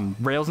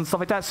rails and stuff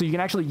like that. So you can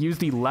actually use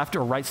the left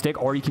or right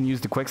stick, or you can use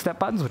the quick step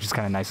buttons, which is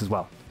kind of nice as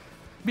well.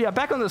 But yeah,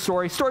 back on the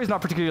story. Story's not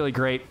particularly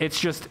great.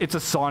 It's a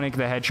Sonic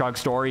the Hedgehog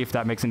story, if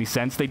that makes any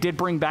sense. They did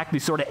bring back the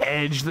sort of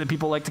edge that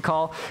people like to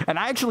call, and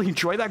I actually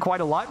enjoy that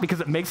quite a lot because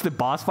it makes the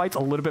boss fights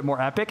a little bit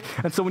more epic.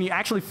 And so when you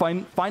actually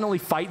finally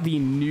fight the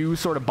new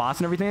sort of boss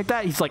and everything like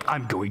that, he's like,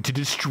 I'm going to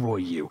destroy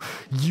you.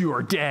 You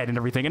are dead and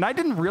everything. And I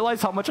didn't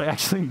realize how much I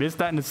actually missed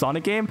that in a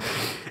Sonic game.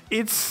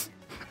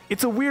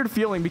 It's a weird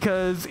feeling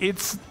because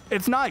it's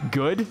not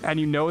good, and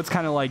you know it's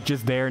kind of like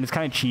just there, and it's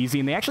kind of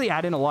cheesy, and they actually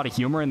add in a lot of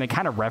humor, and they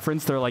kind of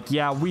reference, they're like,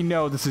 yeah, we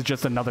know this is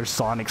just another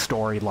Sonic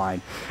storyline,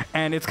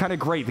 and it's kind of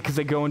great because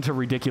they go into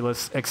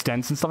ridiculous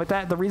extents and stuff like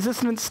that. The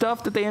resistance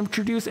stuff that they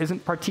introduce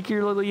isn't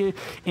particularly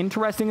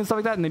interesting and stuff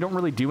like that, and they don't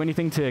really do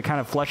anything to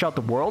kind of flesh out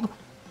the world.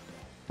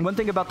 One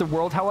thing about the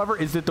world, however,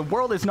 is that the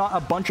world is not a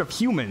bunch of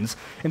humans.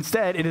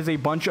 Instead, it is a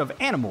bunch of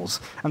animals.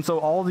 And so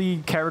all the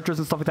characters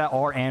and stuff like that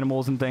are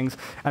animals and things.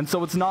 And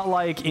so it's not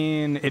like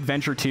in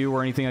Adventure 2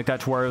 or anything like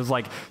that, to where it was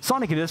like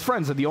Sonic and his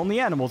friends are the only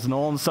animals, and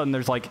all of a sudden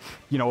there's like,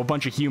 you know, a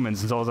bunch of humans,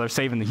 and so they're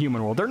saving the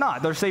human world. They're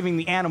not. They're saving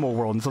the animal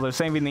world. And so they're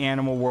saving the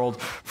animal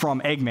world from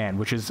Eggman,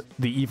 which is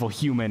the evil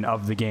human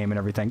of the game and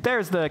everything.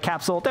 There's the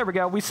capsule. There we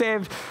go. We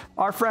saved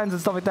our friends and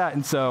stuff like that.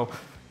 And so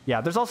yeah,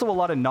 there's also a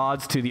lot of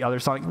nods to the other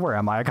Sonic. Where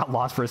am I? I got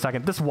lost for a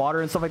second. This water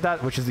and stuff like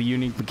that, which is the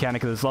unique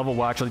mechanic of this level,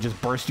 will actually just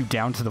burst you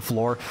down to the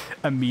floor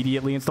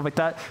immediately and stuff like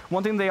that.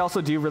 One thing they also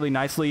do really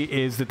nicely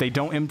is that they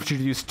don't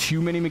introduce too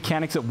many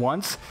mechanics at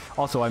once.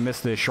 Also, I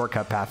missed the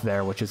shortcut path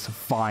there, which is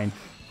fine.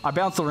 I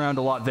bounce around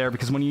a lot there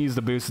because when you use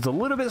the boost, it's a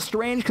little bit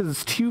strange because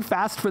it's too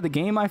fast for the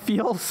game, I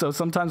feel. So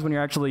sometimes when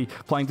you're actually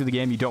playing through the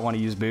game, you don't want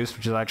to use boost,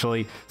 which is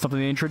actually something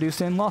they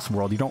introduced in Lost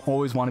World. You don't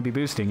always want to be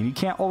boosting, and you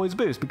can't always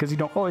boost because you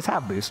don't always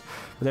have boost.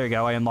 But there you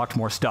go, I unlocked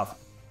more stuff.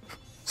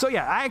 So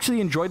yeah, I actually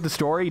enjoyed the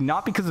story,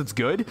 not because it's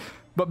good,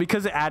 but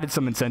because it added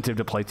some incentive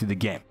to play through the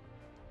game.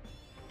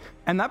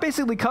 And that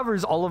basically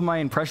covers all of my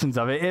impressions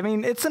of it. I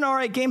mean, it's an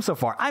alright game so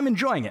far. I'm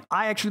enjoying it.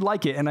 I actually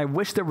like it, and I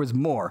wish there was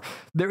more.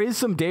 There is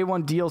some day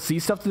one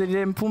DLC stuff that they did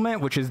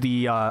implement, which is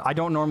the, I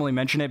don't normally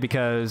mention it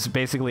because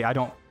basically I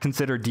don't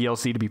consider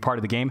DLC to be part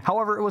of the game.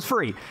 However, it was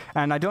free,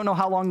 and I don't know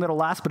how long that'll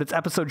last, but it's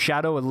Episode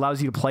Shadow. It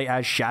allows you to play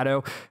as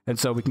Shadow, and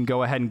so we can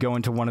go ahead and go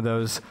into one of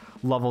those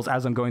levels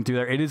as I'm going through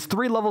there. It is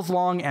 3 levels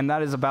long, and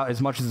that is about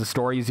as much as the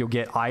story as you'll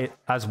get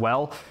as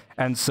well.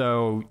 And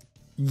so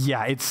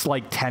yeah, it's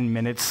like 10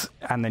 minutes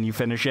and then you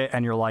finish it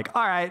and you're like,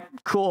 all right,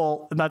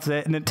 cool. And that's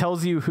it. And it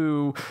tells you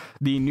who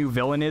the new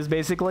villain is,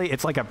 basically.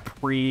 It's like a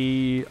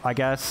I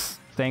guess,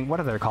 thing. What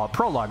do they call it?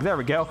 Prologue. There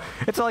we go.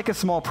 It's like a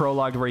small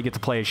prologue where you get to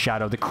play as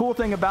Shadow. The cool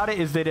thing about it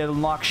is that it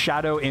unlocks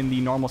Shadow in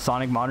the normal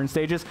Sonic Modern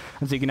stages,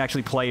 and so you can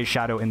actually play as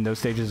Shadow in those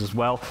stages as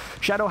well.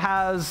 Shadow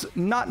has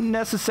not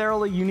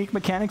necessarily unique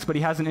mechanics, but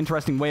he has an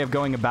interesting way of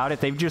going about it.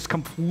 They've just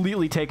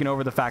completely taken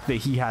over the fact that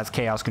he has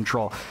chaos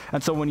control.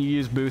 And so when you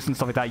use boost and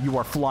stuff like that, you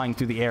are flying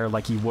through the air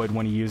like he would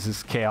when he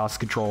uses chaos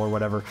control or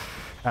whatever.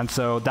 And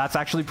so that's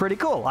actually pretty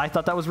cool. I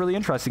thought that was really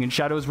interesting, and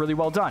Shadow is really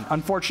well done.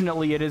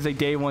 Unfortunately, it is a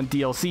day one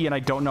DLC, and I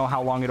don't know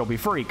how long it'll be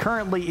free.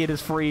 Currently, it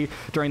is free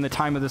during the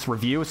time of this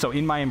review, so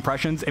in my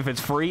impressions, if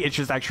it's free, it's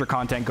just extra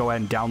content. Go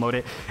ahead and download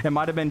it. It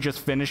might have been just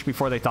finished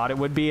before they thought it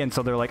would be, and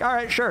so they're like, all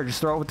right, sure,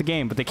 just throw it with the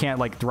game, but they can't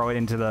like throw it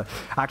into the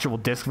actual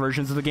disc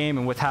versions of the game,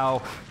 and with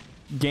how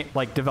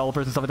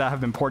developers and stuff like that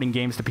have been porting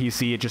games to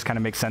PC, it just kind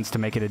of makes sense to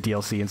make it a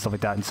DLC and stuff like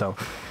that, and so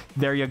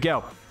there you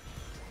go.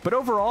 But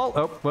overall,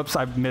 oh, whoops,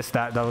 I missed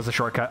that. That was a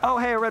shortcut. Oh,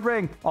 hey, a red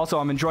ring. Also,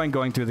 I'm enjoying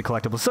going through the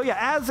collectibles. So yeah,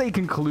 as a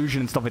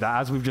conclusion and stuff like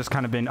that, as we've just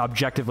kind of been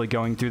objectively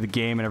going through the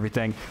game and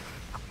everything,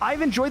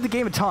 I've enjoyed the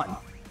game a ton.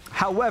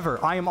 However,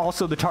 I am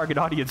also the target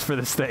audience for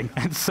this thing.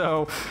 And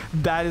so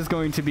that is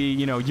going to be,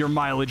 you know, your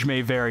mileage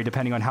may vary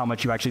depending on how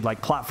much you actually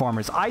like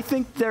platformers. I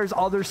think there's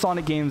other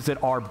Sonic games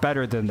that are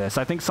better than this.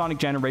 I think Sonic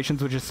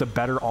Generations was just a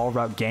better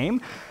all-round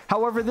game.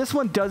 However, this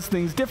one does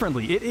things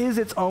differently. It is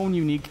its own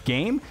unique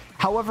game.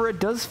 However, it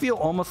does feel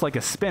almost like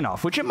a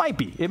spin-off, which it might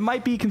be. It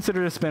might be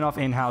considered a spin-off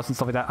in-house and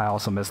stuff like that. I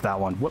also missed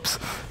that one. Whoops.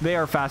 They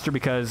are faster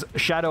because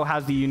Shadow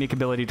has the unique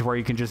ability to where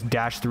you can just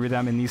dash through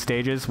them in these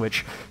stages,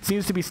 which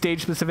seems to be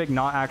stage-specific,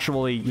 not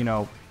actually, you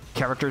know,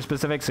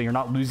 character-specific, so you're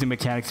not losing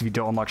mechanics if you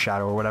don't unlock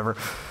Shadow or whatever.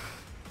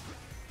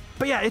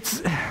 But yeah,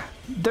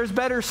 there's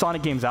better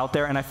Sonic games out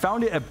there, and I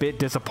found it a bit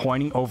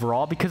disappointing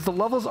overall because the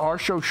levels are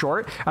so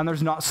short and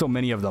there's not so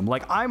many of them.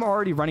 Like, I'm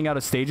already running out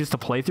of stages to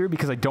play through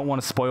because I don't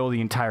want to spoil the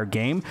entire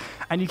game,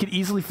 and you could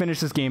easily finish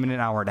this game in an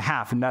hour and a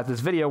half. And at this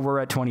video, we're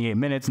at 28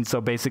 minutes, and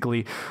so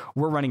basically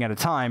we're running out of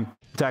time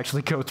to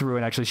actually go through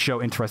and actually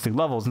show interesting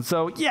levels. And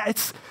so yeah,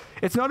 it's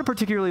not a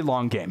particularly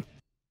long game.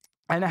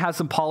 And it has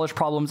some polish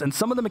problems, and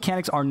some of the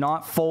mechanics are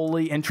not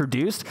fully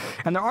introduced.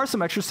 And there are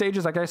some extra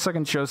stages. I guess I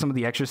can show some of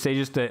the extra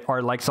stages that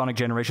are like Sonic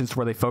Generations,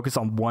 where they focus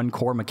on one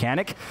core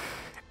mechanic.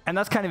 And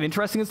that's kind of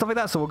interesting and stuff like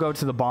that. So we'll go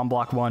to the bomb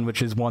block one,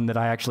 which is one that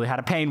I actually had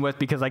a pain with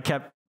because I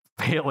kept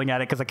failing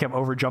at it because I kept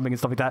over jumping and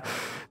stuff like that.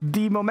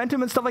 The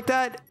momentum and stuff like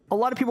that, a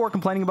lot of people were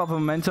complaining about the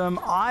momentum.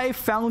 I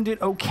found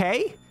it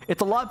okay.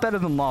 It's a lot better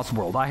than Lost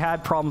World. I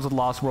had problems with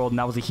Lost World, and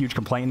that was a huge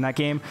complaint in that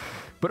game.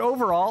 But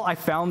overall, I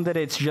found that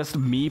it's just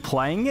me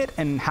playing it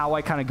and how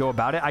I kind of go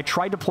about it. I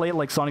tried to play it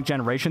like Sonic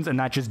Generations, and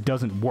that just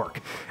doesn't work.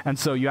 And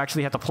so you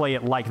actually have to play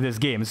it like this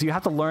game. So you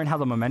have to learn how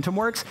the momentum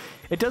works.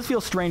 It does feel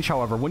strange,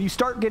 however. When you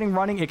start getting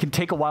running, it can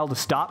take a while to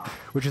stop,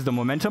 which is the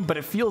momentum, but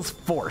it feels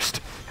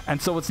forced.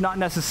 And so it's not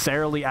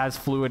necessarily as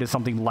fluid as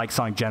something like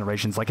Sonic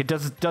Generations. Like, it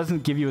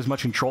doesn't give you as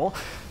much control.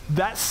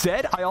 That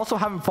said, I also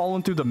haven't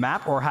fallen through the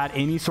map or had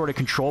any sort of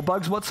control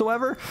bugs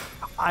whatsoever.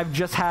 I've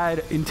just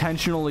had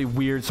intentionally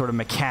weird sort of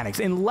mechanics.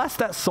 Unless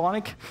that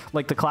Sonic,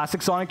 like the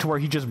classic Sonic, to where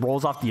he just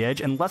rolls off the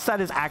edge, unless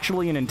that is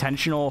actually an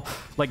intentional,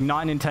 like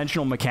not an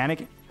intentional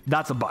mechanic,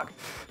 that's a bug.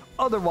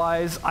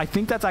 Otherwise, I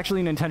think that's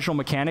actually an intentional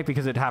mechanic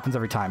because it happens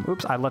every time.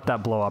 Oops, I let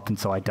that blow up and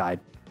so I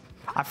died.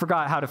 I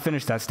forgot how to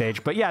finish that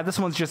stage. But yeah, this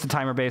one's just a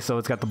timer base, so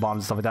it's got the bombs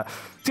and stuff like that.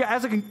 So yeah,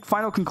 as a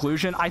final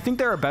conclusion, I think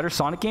there are better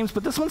Sonic games,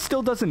 but this one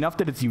still does enough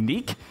that it's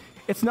unique.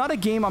 It's not a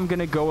game I'm going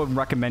to go and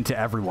recommend to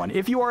everyone.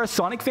 If you are a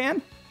Sonic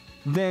fan,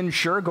 then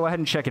sure, go ahead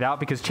and check it out,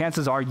 because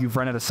chances are you've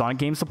run out of Sonic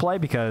games to play,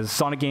 because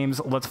Sonic games,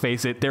 let's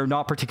face it, they're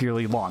not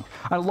particularly long.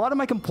 And a lot of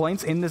my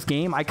complaints in this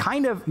game, I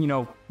kind of,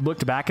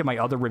 looked back at my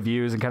other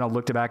reviews and kind of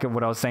looked back at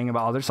what I was saying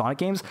about other Sonic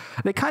games.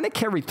 They kind of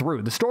carry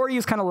through. The story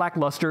is kind of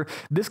lackluster.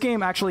 This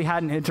game actually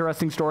had an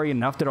interesting story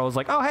enough that I was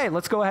like, oh, hey,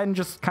 let's go ahead and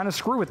just kind of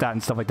screw with that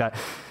and stuff like that.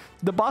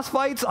 The boss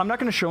fights, I'm not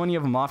going to show any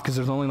of them off because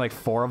there's only like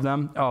 4 of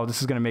them. Oh, this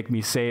is going to make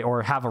me say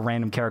or have a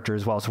random character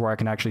as well, so where I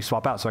can actually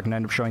swap out, so I can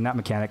end up showing that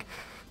mechanic.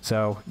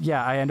 So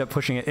yeah, I end up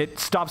pushing it. It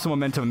stops the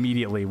momentum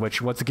immediately,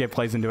 which once again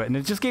plays into it. And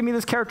it just gave me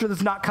this character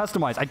that's not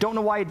customized. I don't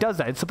know why it does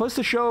that. It's supposed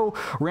to show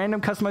random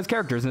customized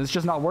characters, and it's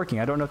just not working.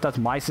 I don't know if that's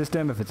my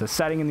system, if it's a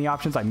setting in the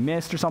options I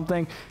missed or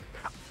something.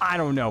 I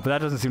don't know, but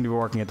that doesn't seem to be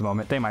working at the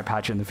moment. They might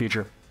patch it in the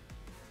future.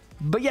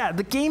 But yeah,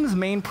 the game's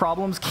main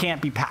problems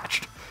can't be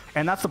patched.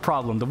 And that's the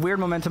problem. The weird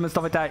momentum and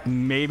stuff like that,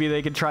 maybe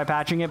they could try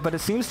patching it, but it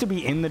seems to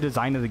be in the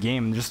design of the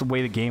game and just the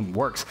way the game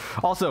works.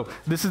 Also,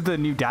 this is the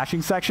new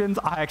dashing sections.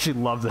 I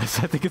actually love this.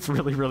 I think it's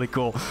really, really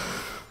cool.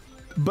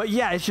 But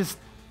yeah, it's just,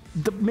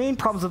 the main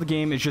problems of the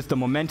game is just the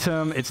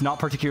momentum. It's not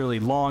particularly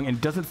long and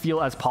doesn't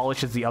feel as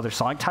polished as the other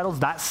Sonic titles.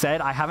 That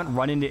said, I haven't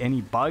run into any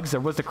bugs. There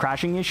was the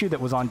crashing issue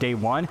that was on day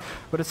 1,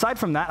 but aside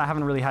from that, I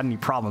haven't really had any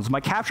problems.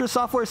 My capture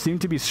software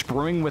seemed to be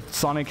screwing with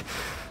Sonic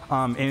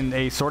in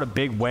a sort of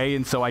big way,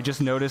 and so I just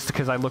noticed,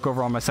 because I look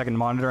over on my second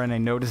monitor and I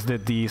noticed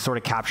that the sort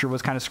of capture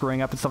was kind of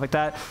screwing up and stuff like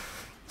that.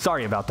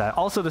 Sorry about that.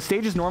 Also, the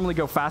stages normally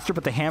go faster,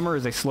 but the hammer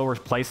is a slower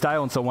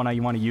playstyle, and so when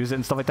you want to use it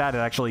and stuff like that, it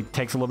actually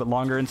takes a little bit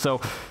longer. And so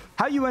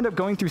how you end up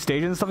going through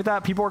stages and stuff like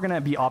that, people are going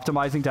to be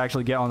optimizing to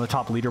actually get on the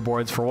top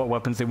leaderboards for what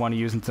weapons they want to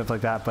use and stuff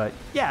like that. But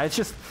yeah, it's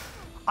just,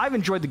 I've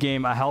enjoyed the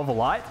game a hell of a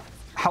lot.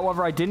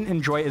 However, I didn't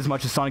enjoy it as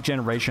much as Sonic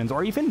Generations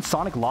or even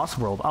Sonic Lost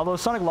World. Although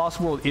Sonic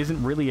Lost World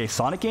isn't really a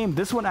Sonic game,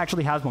 this one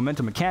actually has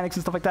momentum mechanics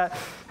and stuff like that,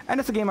 and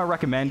it's a game I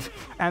recommend.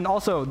 And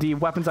also, the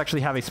weapons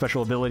actually have a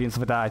special ability and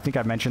stuff like that. I think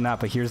I mentioned that,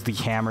 but here's the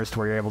hammers to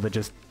where you're able to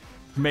just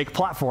make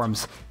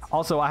platforms.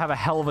 Also, I have a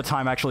hell of a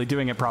time actually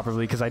doing it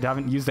properly because I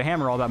haven't used the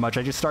hammer all that much.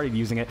 I just started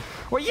using it.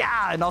 Well,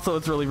 yeah, and also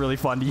it's really, really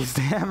fun to use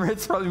the hammer.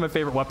 It's probably my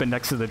favorite weapon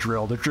next to the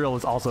drill. The drill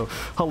is also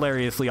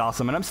hilariously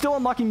awesome, and I'm still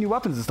unlocking new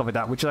weapons and stuff like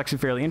that, which is actually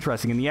fairly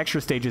interesting, and the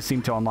extra stages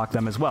seem to unlock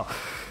them as well.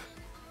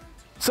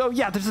 So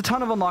yeah, there's a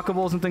ton of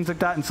unlockables and things like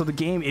that, and so the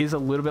game is a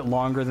little bit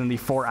longer than the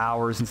 4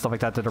 hours and stuff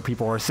like that that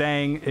people are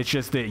saying. It's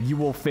just that you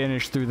will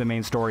finish through the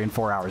main story in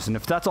 4 hours, and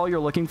if that's all you're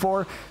looking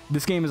for,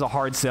 this game is a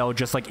hard sell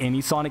just like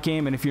any Sonic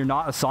game, and if you're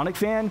not a Sonic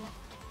fan,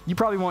 you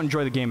probably won't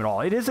enjoy the game at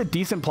all. It is a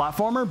decent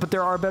platformer, but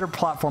there are better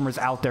platformers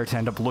out there to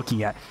end up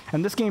looking at.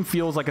 And this game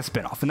feels like a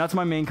spin-off. And that's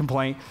my main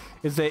complaint,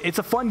 is that it's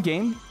a fun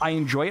game. I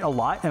enjoy it a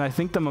lot. And I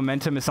think the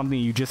momentum is something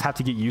you just have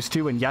to get used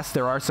to. And yes,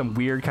 there are some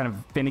weird kind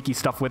of finicky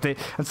stuff with it.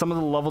 And some of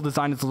the level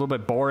design is a little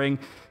bit boring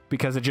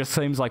because it just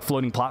seems like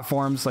floating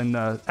platforms and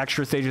the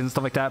extra stages and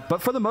stuff like that.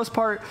 But for the most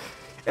part,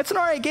 it's an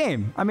alright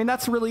game. I mean,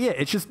 that's really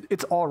it.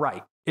 It's all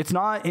right. It's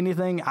not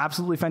anything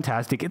absolutely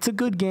fantastic. It's a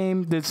good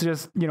game. That's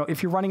just,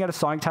 if you're running out of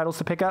Sonic titles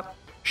to pick up,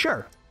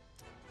 sure.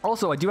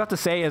 Also, I do have to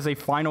say as a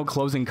final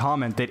closing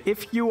comment that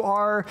if you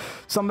are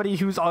somebody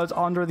who's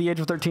under the age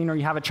of 13 or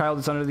you have a child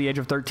that's under the age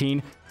of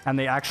 13 and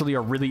they actually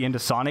are really into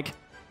Sonic,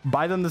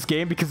 buy them this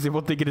game because they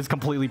will think it is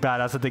completely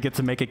badass that they get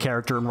to make a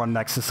character and run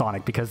next to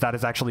Sonic, because that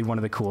is actually one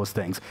of the coolest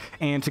things.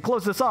 And to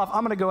close this off,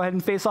 I'm going to go ahead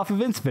and face off of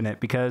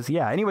Infinite because,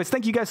 yeah. Anyways,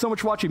 thank you guys so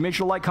much for watching. Make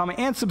sure to like, comment,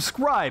 and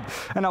subscribe.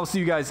 And I will see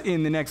you guys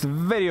in the next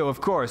video, of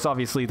course.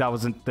 Obviously, that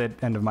wasn't the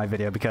end of my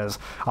video because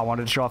I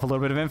wanted to show off a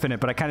little bit of Infinite,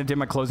 but I kind of did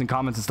my closing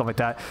comments and stuff like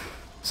that.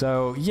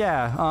 So,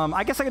 yeah.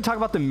 I guess I could talk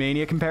about the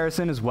Mania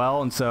comparison as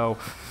well. And so,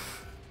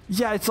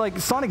 yeah, it's like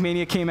Sonic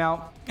Mania came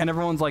out, and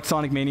everyone's like,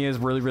 Sonic Mania is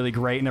really, really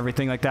great and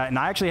everything like that. And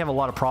I actually have a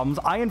lot of problems.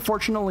 I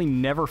unfortunately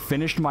never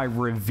finished my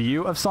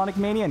review of Sonic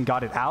Mania and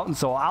got it out. And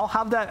so I'll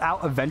have that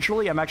out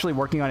eventually. I'm actually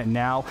working on it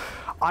now.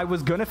 I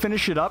was gonna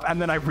finish it up,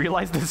 and then I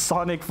realized the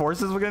Sonic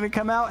Forces were gonna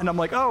come out, and I'm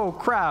like, oh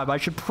crap, I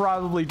should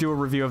probably do a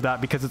review of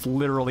that because it's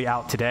literally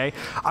out today.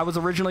 I was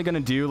originally gonna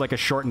do like a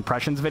short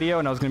impressions video,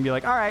 and I was gonna be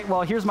like, all right,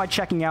 well, here's my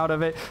checking out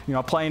of it, you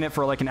know, playing it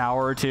for like an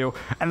hour or two,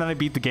 and then I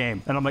beat the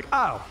game, and I'm like,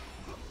 oh,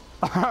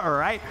 all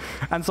right.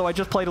 And so I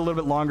just played a little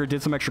bit longer,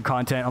 did some extra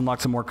content,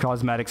 unlocked some more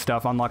cosmetic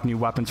stuff, unlocked new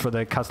weapons for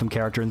the custom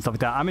character and stuff like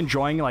that. I'm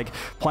enjoying like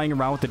playing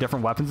around with the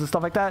different weapons and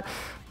stuff like that.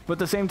 But at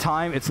the same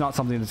time, it's not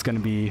something that's going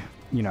to be,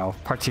 you know,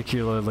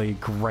 particularly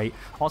great.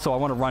 Also, I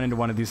want to run into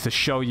one of these to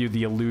show you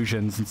the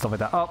illusions and stuff like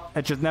that. Oh,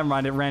 it just, never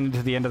mind. It ran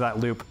into the end of that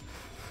loop.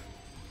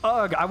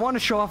 Ugh, I want to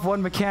show off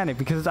one mechanic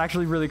because it's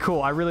actually really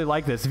cool. I really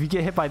like this. If you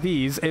get hit by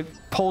these, it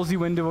pulls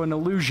you into an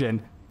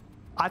illusion.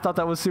 I thought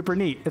that was super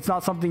neat. It's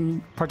not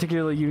something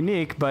particularly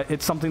unique, but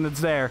it's something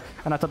that's there.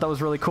 And I thought that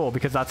was really cool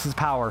because that's his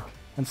power.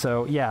 And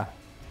so, yeah.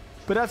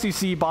 But as you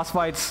see, boss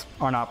fights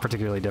are not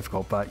particularly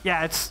difficult. But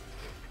yeah, it's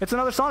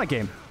another Sonic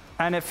game.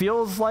 And it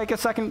feels like a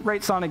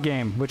second-rate Sonic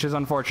game, which is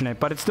unfortunate.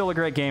 But it's still a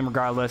great game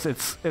regardless.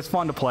 It's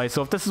fun to play.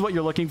 So if this is what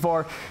you're looking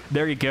for,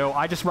 there you go.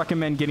 I just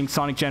recommend getting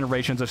Sonic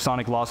Generations or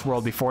Sonic Lost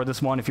World before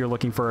this one if you're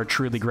looking for a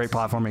truly great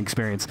platforming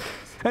experience.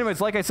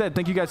 Anyways, like I said,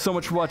 thank you guys so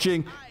much for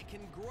watching.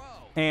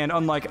 And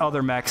unlike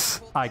other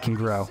mechs, I can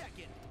grow.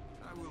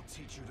 I will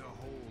teach you to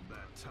hold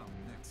that tongue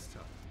next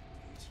time.